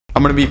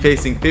I'm gonna be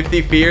facing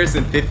 50 fears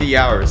in 50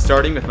 hours,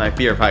 starting with my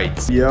fear of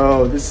heights.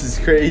 Yo, this is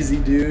crazy,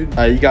 dude.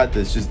 You got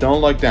this. Just don't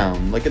look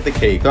down. Look at the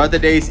cake. Throughout the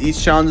days, each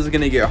challenge is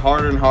gonna get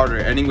harder and harder,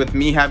 ending with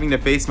me having to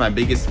face my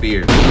biggest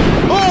fear.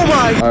 Oh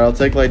my! Alright, I'll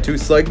take like 2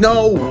 slugs.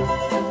 No!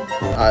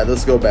 Alright,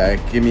 let's go back.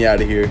 Get me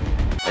out of here.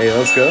 Hey,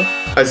 let's go.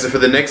 Alright, so for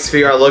the next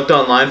fear, I looked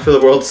online for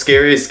the world's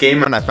scariest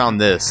game, and I found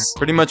this.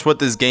 Pretty much what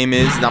this game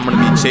is, and I'm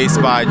gonna be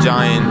chased by a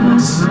giant...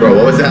 Bro,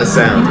 what was that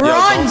sound?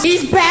 Run!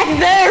 He's back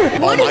there!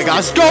 Oh my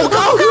gosh, go,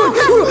 go,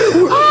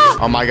 go!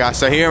 Oh my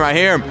gosh, I hear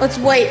him. Let's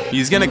wait.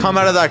 He's gonna come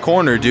out of that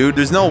corner, dude.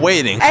 There's no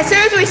waiting. As soon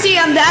as we see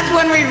him, that's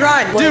when we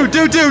run. Dude.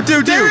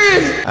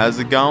 How's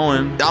it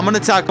going? I'm gonna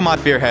tackle my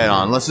fear head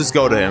on. Let's just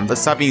go to him.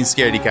 Let's stop being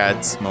scaredy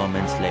cats.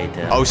 Moments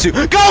later. Oh shoot.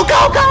 Go!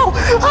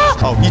 Ah!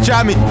 Oh, he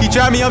trapped me.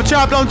 I'm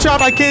trapped.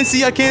 I can't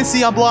see.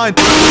 I'm blind.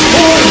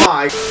 Oh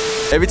my.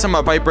 Every time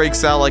my bike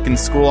breaks out, like in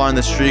school or on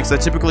the streets, I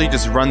typically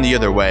just run the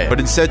other way. But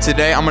instead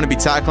today, I'm gonna be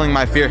tackling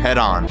my fear head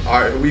on.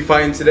 Alright, who we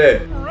fighting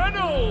today?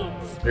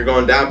 You're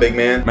going down, big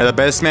man. May the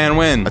best man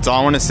win. That's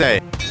all I want to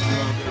say.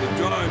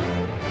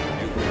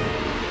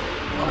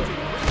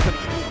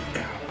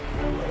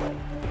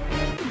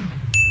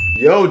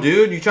 Yo,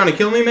 dude, you trying to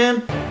kill me,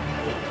 man?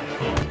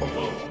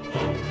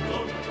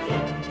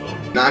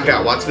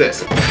 Knockout, watch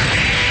this.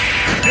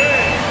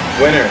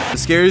 Winner. The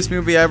scariest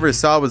movie I ever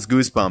saw was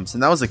Goosebumps,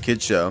 and that was a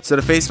kid's show. So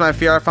to face my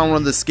fear, I found one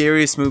of the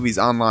scariest movies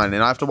online,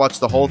 and I have to watch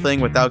the whole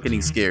thing without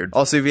getting scared.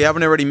 Also, if you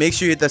haven't already, make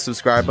sure you hit that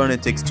subscribe button.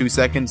 It takes 2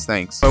 seconds.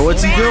 Thanks. Bro,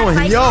 what's he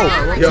doing? Yo!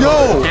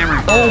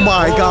 Oh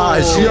my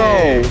gosh,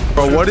 yo!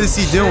 Bro, what is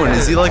he doing?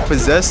 Is he like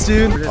possessed,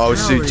 dude? Oh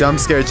shoot, jump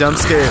scare.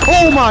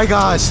 Oh my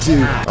gosh,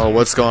 dude! Oh,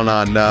 what's going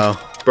on now?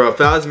 Bro, if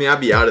that was me, I'd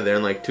be out of there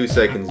in like 2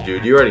 seconds,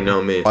 dude. You already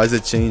know me. Why is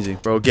it changing?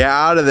 Bro, get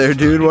out of there,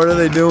 dude. What are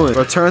they doing?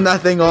 Bro, turn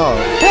that thing off.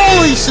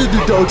 Holy shit,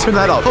 dude. Don't turn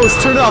that off. Oh,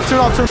 turn it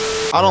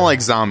off. I don't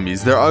like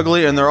zombies. They're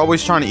ugly and they're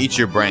always trying to eat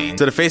your brain.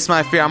 So to face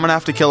my fear, I'm gonna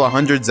have to kill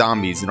 100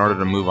 zombies in order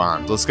to move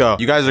on. Let's go.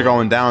 You guys are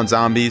going down,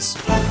 zombies.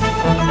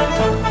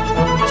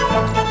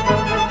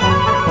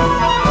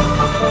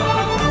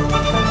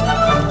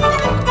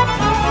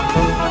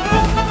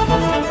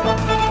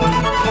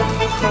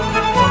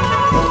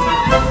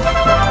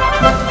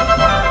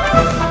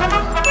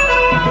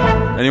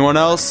 Anyone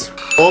else?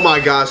 Oh my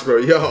gosh, bro,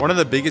 yo. One of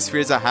the biggest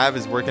fears I have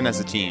is working as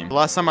a team. The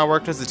last time I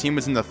worked as a team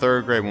was in the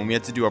 3rd grade when we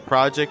had to do a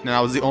project and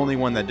I was the only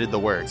one that did the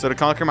work. So to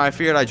conquer my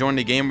fear, I joined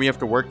a game where you have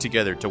to work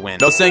together to win.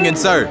 No singing,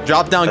 sir.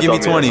 Drop down, give me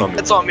 20.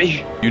 It's on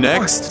me. You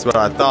next? That's what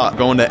I thought.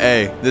 Going to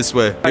A. This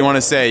way. What do you want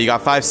to say? You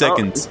got 5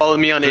 seconds. Follow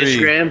me on 3,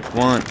 Instagram.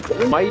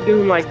 1. Why you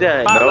doing like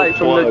that?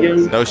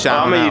 No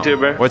shout. I'm a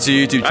YouTuber. What's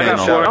your YouTube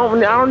channel? I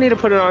don't need to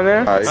put it on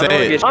there. Right,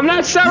 say it. I'm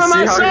not selling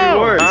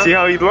myself. You see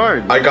how he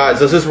learned? Alright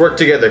guys, let's just work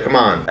together. Come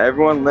on.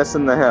 Everyone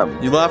listen to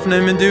him. You laughing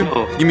at him, dude?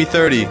 Give me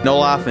 30. No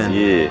laughing.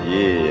 Yeah.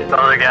 The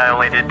other guy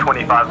only did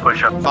 25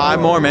 push-ups. 5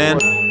 more, man.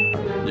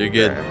 You're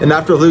good. And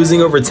after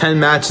losing over 10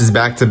 matches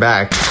back to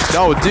back.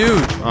 No,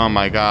 dude. Oh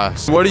my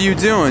gosh. What are you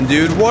doing,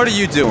 dude? What are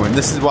you doing?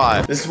 This is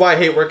why. This is why I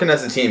hate working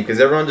as a team, because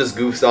everyone just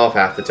goofs off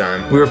half the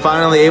time. We were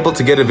finally able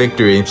to get a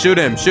victory. Shoot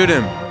him.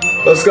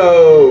 Let's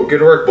go.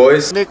 Good work,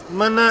 boys.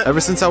 Ever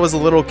since I was a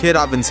little kid,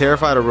 I've been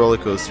terrified of roller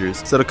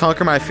coasters. So to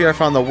conquer my fear, I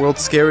found the world's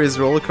scariest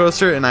roller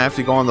coaster, and I have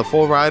to go on the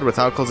full ride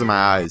without closing my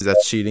eyes.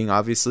 That's cheating,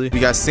 obviously. We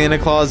got Santa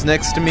Claus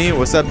next to me.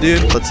 What's up,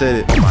 dude? Let's hit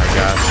it. Oh my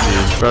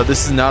gosh, dude. Bro,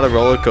 this is not a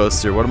roller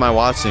coaster. What am I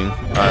watching? All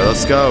right,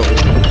 let's go.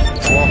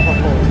 Whoa,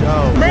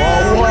 yo.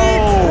 Merry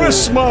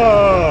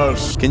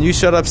Christmas! Can you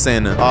shut up,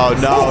 Santa? Oh,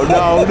 no.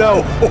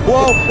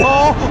 Whoa,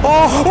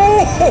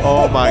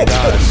 oh my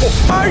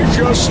gosh. I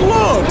just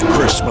love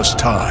Christmas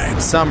time.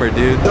 Summer,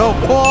 dude. No.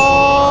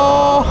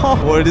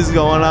 Oh, what is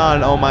going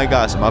on? Oh my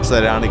gosh, I'm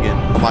upside down again.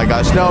 Oh my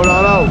gosh, no.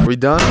 We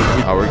done?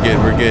 Oh, we're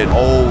good.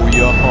 Oh,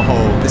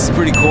 yo. This is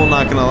pretty cool,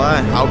 not gonna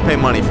lie. I would pay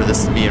money for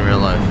this to be in real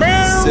life.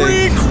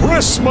 Merry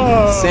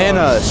Christmas!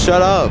 Santa,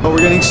 shut up. Oh, we're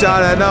getting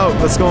shot at. No,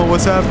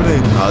 what's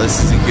happening? Oh,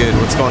 this isn't good.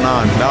 What's going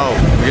on? No,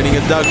 we're getting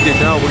abducted.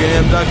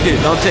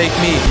 Don't take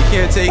me. You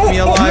can't take me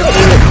alive,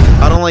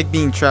 dude. I don't like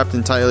being trapped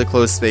in tightly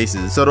closed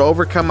spaces. So to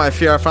overcome my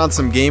fear, I found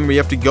some game where you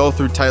have to go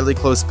through tightly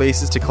closed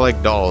spaces to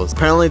collect dolls.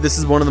 Apparently, this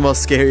is one of the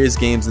most scariest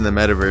games in the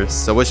metaverse.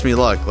 So wish me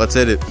luck. Let's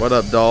hit it. What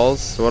up,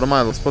 dolls? So what am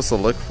I supposed to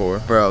look for?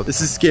 Bro,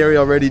 this is scary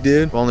already,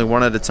 dude. Only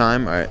one at a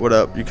time. All right, what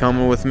up? You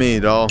coming with me,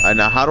 doll? All right,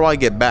 now how do I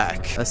get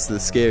back? That's the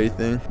scary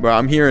thing. Bro,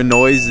 I'm hearing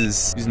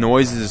noises. These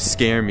noises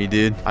scare me,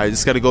 dude. I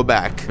just gotta go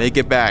back. Make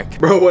it back.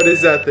 Bro, what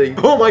is that thing?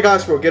 Oh my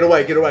gosh, bro, get away.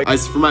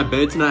 Guys, for my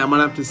bed tonight, I'm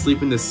gonna have to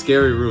sleep in this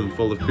scary room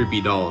full of creepy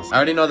dolls. I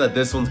already know that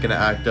this one's gonna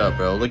act up,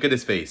 bro. Look at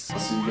his face. I'll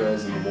see you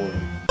guys in the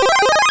morning.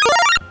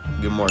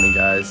 Good morning,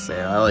 guys.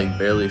 Man, I like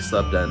barely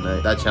slept that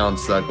night. That challenge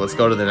sucked. Let's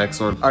go to the next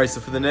one. All right, so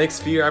for the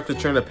next few, I have to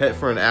train a pet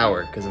for an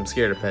hour because I'm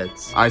scared of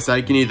pets. All right, so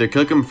I can either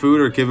cook him food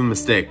or give him a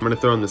steak. I'm gonna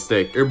throw in the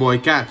steak. Here, boy,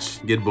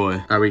 catch. Good boy.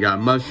 All right, we got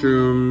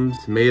mushrooms,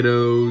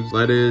 tomatoes,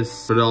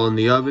 lettuce. Put it all in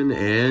the oven,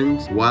 and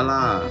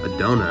voila, a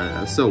donut.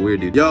 That's so weird,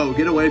 dude. Yo,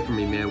 get away from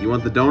me, man. You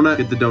want the donut?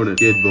 Get the donut.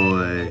 Good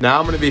boy. Now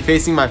I'm gonna be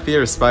facing my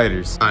fear of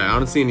spiders. All right, I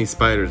don't see any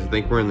spiders. I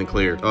think we're in the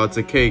clear. Oh, it's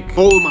a cake.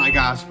 Oh my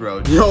gosh,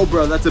 bro. Yo,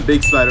 bro, that's a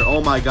big spider. Oh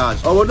my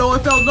gosh. Oh no, it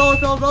fell. No, it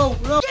fell. No,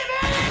 no. All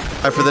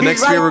right, for the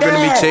next fear, we're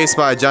gonna be chased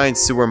by a giant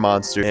sewer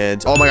monster.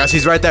 And oh my gosh,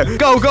 he's right there.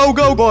 Go, go,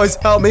 go, boys.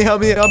 Help me,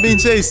 help me. I'm being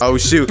chased. Oh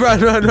shoot.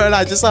 Run, run, run.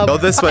 I just go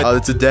this way. Oh,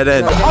 it's a dead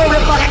end.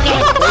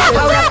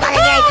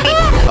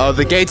 Oh,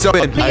 the gate's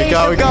open.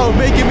 Go,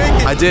 make it.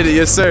 I did it,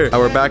 yes sir.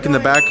 We're back in the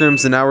back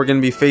rooms, and now we're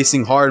gonna be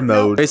facing hard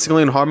mode.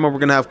 Basically, in hard mode, we're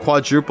gonna have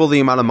quadruple the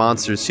amount of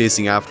monsters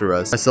chasing after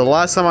us. So the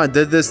last time I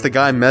did this, the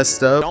guy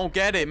messed up. Don't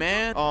get it,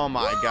 man. Oh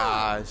my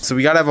gosh. So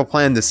we gotta have a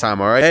plan this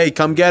time, all right? Hey,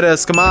 come get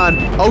us. Come on.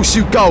 Oh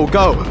shoot, go.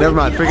 Never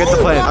mind. Forget the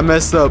plan. I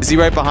messed up. Is he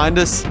right behind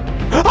us?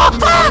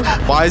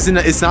 Why isn't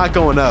it? It's not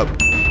going up.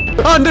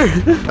 Under.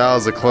 That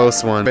was a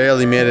close one.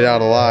 Barely made it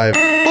out alive.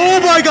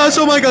 Oh my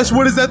gosh.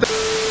 What is that?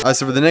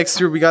 So for the next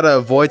fear, we gotta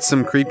avoid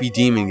some creepy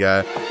demon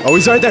guy. Oh,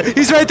 he's right there.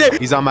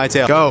 He's on my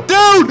tail. Go.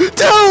 Dude.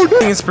 I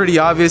think it's pretty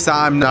obvious that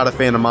I'm not a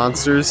fan of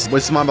monsters,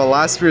 which is why my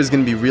last fear is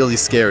gonna be really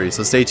scary.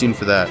 So stay tuned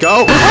for that.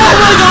 Go. Oh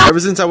my God. Ever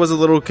since I was a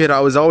little kid, I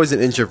was always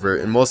an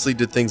introvert and mostly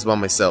did things by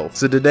myself.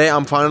 So today,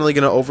 I'm finally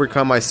gonna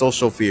overcome my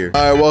social fear.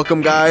 All right,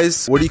 welcome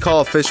guys. What do you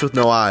call a fish with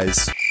no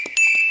eyes?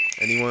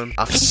 Anyone?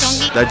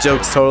 That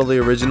joke's totally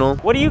original.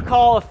 What do you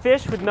call a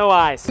fish with no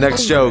eyes?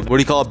 Next joke. What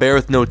do you call a bear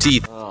with no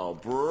teeth? Oh,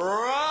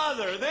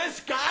 brother, this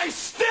guy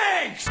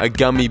stinks! A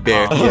gummy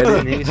bear.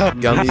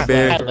 Gummy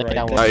bear.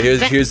 Alright,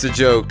 here's the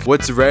joke.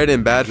 What's red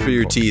and bad for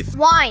your teeth?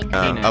 Wine.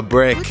 A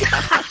brick.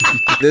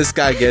 This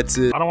guy gets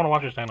it. I don't want to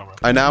watch your stand-up, bro.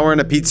 Alright, now we're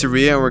in a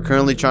pizzeria and we're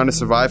currently trying to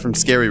survive from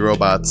scary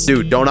robots.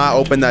 Dude, do not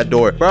open that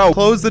door. Bro,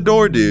 close the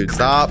door, dude.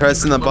 Stop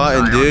pressing the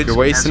button, dude. You're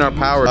wasting our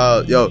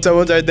power. Yo,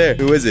 someone's right there.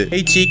 Who is it?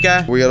 Hey,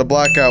 Chica. We got a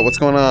blackout. What's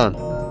going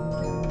on?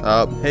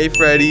 Hey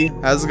Freddy,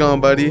 how's it going,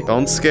 buddy?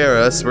 Don't scare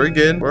us. We're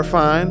good. We're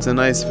fine. It's a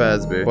nice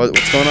Fazbear.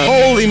 What's going on?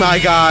 Holy my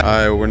God!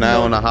 Alright, we're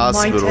now in a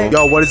hospital.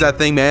 Yo, what is that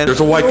thing, man? There's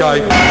a white guy.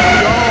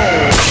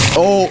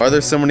 Oh, are there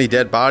so many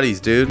dead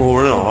bodies, dude? Oh,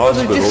 we're in a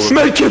hospital.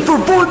 Make it for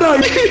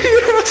Fortnite!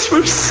 Yes,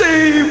 we're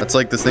saved! That's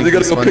like this thing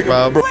from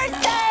SpongeBob.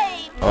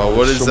 Oh,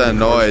 what is that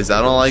noise?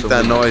 I don't like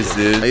that noise,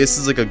 dude. I guess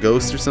it's like a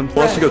ghost or something.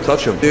 Why don't you go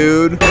touch him?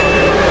 Dude. Oh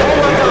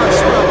my gosh,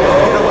 bro.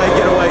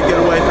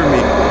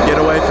 Get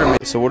away from me.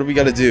 So what do we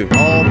gotta do?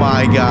 Oh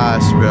my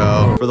gosh,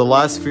 bro. For the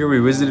last fear, we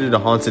visited a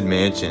haunted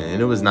mansion,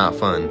 and it was not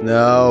fun.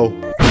 No.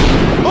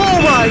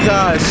 Oh my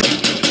gosh.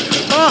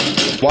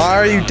 Why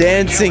are you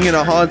dancing in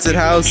a haunted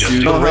house,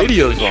 dude? The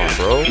radio's on,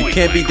 bro. You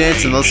can't be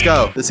dancing. Let's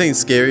go. This ain't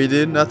scary,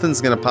 dude.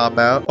 Nothing's gonna pop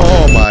out.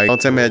 Oh my. Don't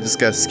tell me I just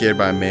got scared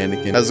by a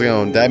mannequin. How's it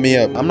going? Dab me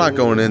up. I'm not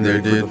going in there,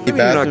 dude. You're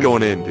not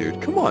going in,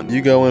 dude. Come on.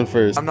 You go in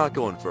first. I'm not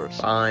going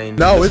first. Fine.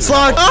 No, it's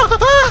locked.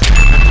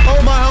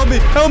 Oh my,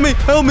 help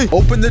me.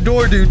 Open the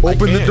door, dude.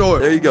 Open the door.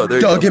 There you go.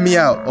 Get me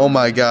out. Oh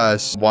my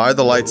gosh. Why are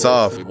the lights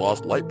off? We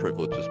lost light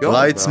privileges.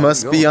 Lights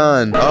must be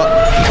on.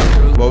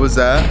 Oh, what was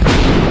that?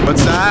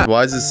 What's that?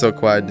 Why is it so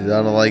quiet, dude?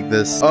 I don't like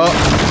this. Oh,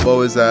 what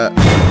was that?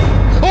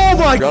 Oh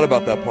my! Forgot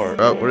about that part.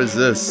 Oh, what is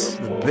this?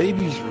 The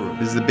baby's room.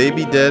 Is the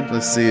baby dead?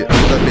 Let's see it.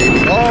 The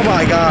baby. Oh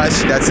my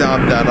gosh. That's it.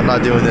 I'm done. I'm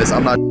not doing this.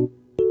 I'm not.